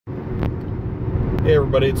Hey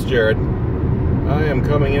everybody, it's Jared. I am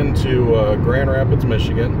coming into Grand Rapids,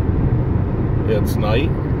 Michigan. It's night.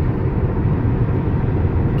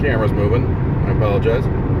 Camera's moving. I apologize.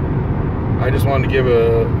 I just wanted to give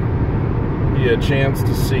you a chance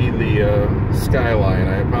to see the skyline.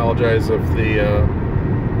 I apologize if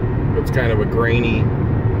it's kind of a grainy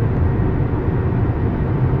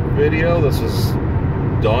video. This is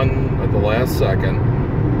done at the last second.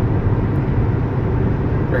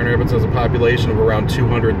 Grand Rapids has a population of around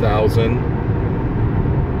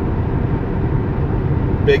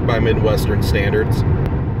 200,000. Big by Midwestern standards.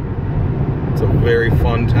 It's a very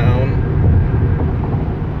fun town.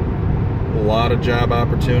 A lot of job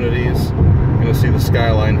opportunities. I'm going to see the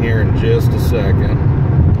skyline here in just a second.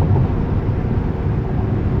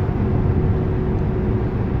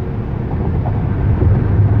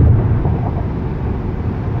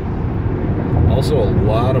 Also a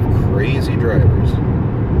lot of crazy drivers.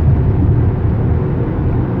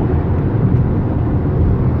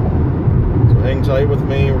 So hang tight with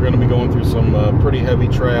me. We're going to be going through some pretty heavy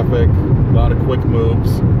traffic, a lot of quick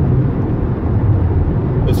moves.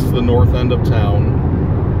 This is the north end of town.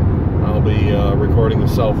 I'll be recording the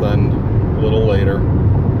south end a little later.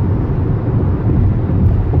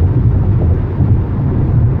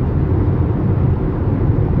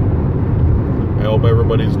 I hope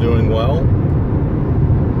everybody's doing well.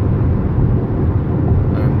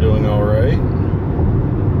 I'm doing all right.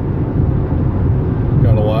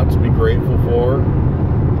 Got a lot to be grateful for.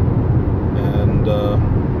 And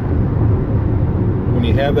when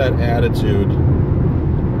you have that attitude,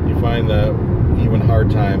 you find that even hard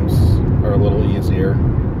times are a little easier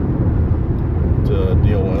to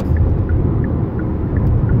deal with.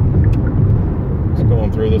 Just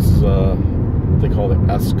going through this, what they call the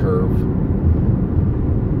S-curve.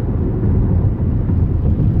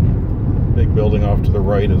 Big building off to the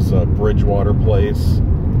right is Bridgewater Place.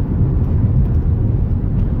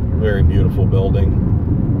 Very beautiful building.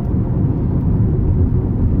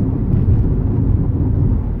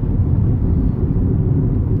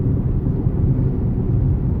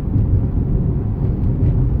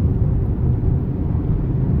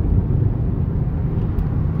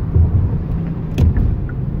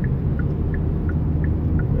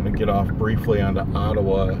 Get off briefly onto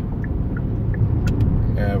Ottawa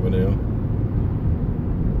Avenue.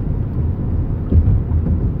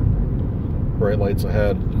 Bright lights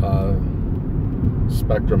ahead.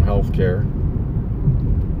 Spectrum Healthcare.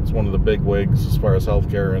 It's one of the big wigs as far as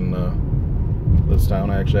healthcare in this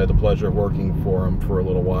town. I actually had the pleasure of working for them for a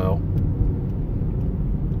little while.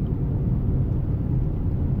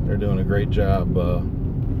 They're doing a great job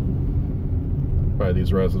by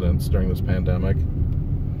these residents during this pandemic,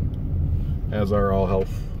 as are all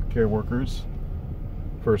health care workers,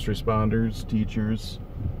 first responders, teachers,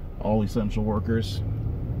 all essential workers.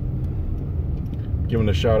 Giving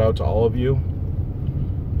a shout out to all of you,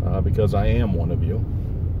 because I am one of you.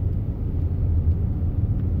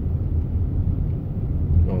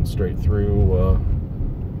 Going straight through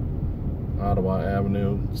Ottawa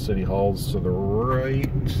Avenue, City Hall's to the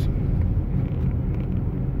right.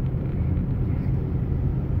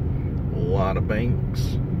 A lot of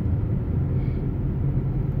banks.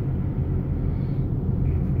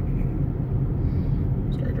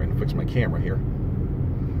 Fix my camera here.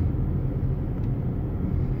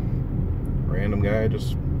 Random guy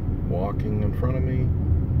just walking in front of me.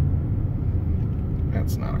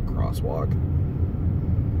 That's not a crosswalk.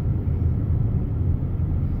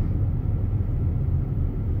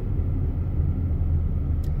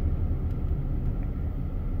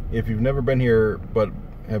 If you've never been here but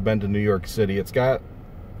have been to New York City, it's got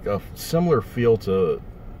a similar feel to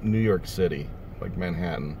New York City, like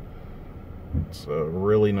Manhattan. It's a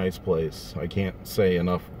really nice place. I can't say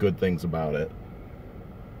enough good things about it.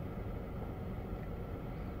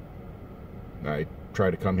 I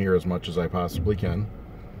try to come here as much as I possibly can.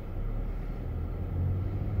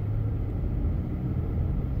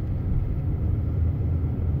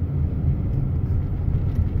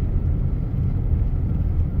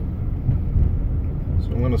 So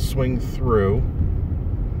I'm going to swing through.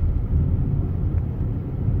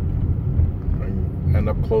 End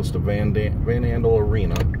up close to Van Andel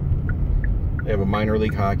Arena. They have a minor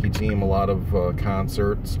league hockey team, a lot of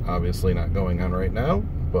concerts, obviously not going on right now,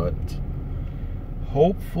 but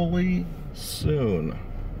hopefully soon.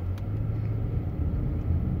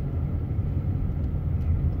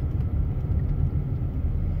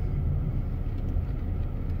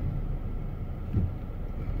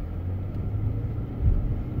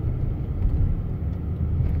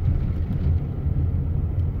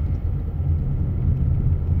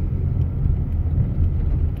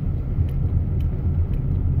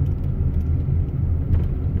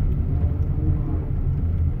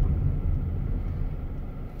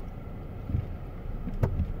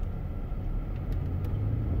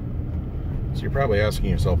 you're probably asking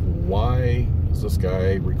yourself, why is this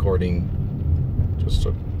guy recording just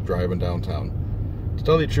driving downtown? To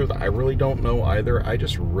tell you the truth, I really don't know either. I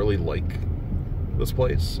just really like this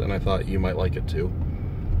place, and I thought you might like it too.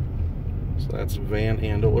 So that's Van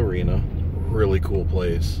Andel Arena. Really cool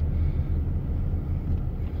place.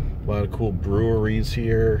 A lot of cool breweries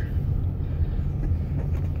here.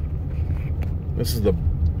 This is the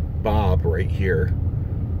Bob right here.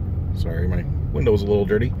 Sorry, my window's a little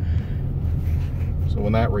dirty. So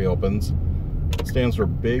when that reopens, it stands for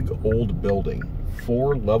Big Old Building.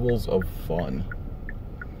 4 levels of fun.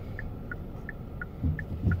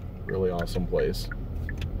 Really awesome place.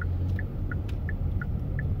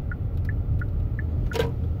 Let's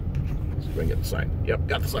see if I can get the sign. Yep,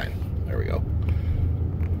 got the sign. There we go.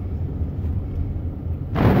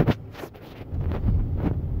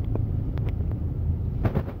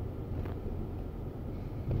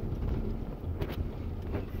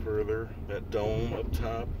 Further, that dome up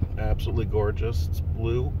top, absolutely gorgeous. It's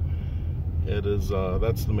blue. It is,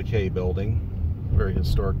 that's the McKay building. Very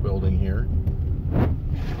historic building here.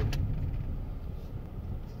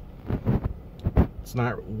 It's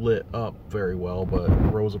not lit up very well, but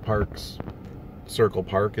Rosa Parks Circle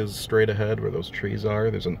Park is straight ahead where those trees are.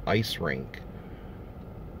 There's an ice rink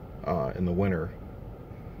in the winter,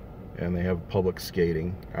 and they have public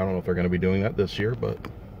skating. I don't know if they're going to be doing that this year, but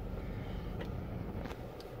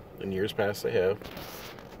in years past they have.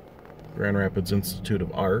 Grand Rapids Institute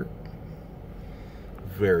of Art.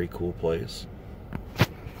 Very cool place.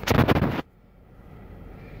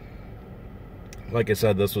 Like I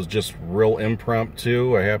said, this was just real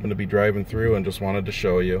impromptu. I happened to be driving through and just wanted to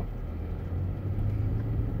show you.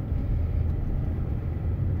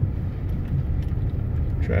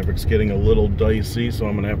 Traffic's getting a little dicey, so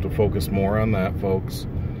I'm going to have to focus more on that, folks.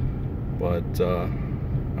 But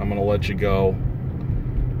I'm going to let you go.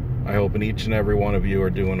 I hope each and every one of you are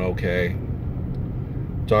doing okay.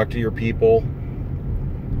 Talk to your people.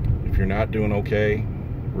 If you're not doing okay,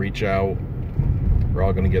 reach out. We're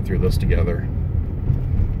all going to get through this together.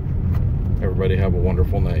 Everybody have a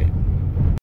wonderful night.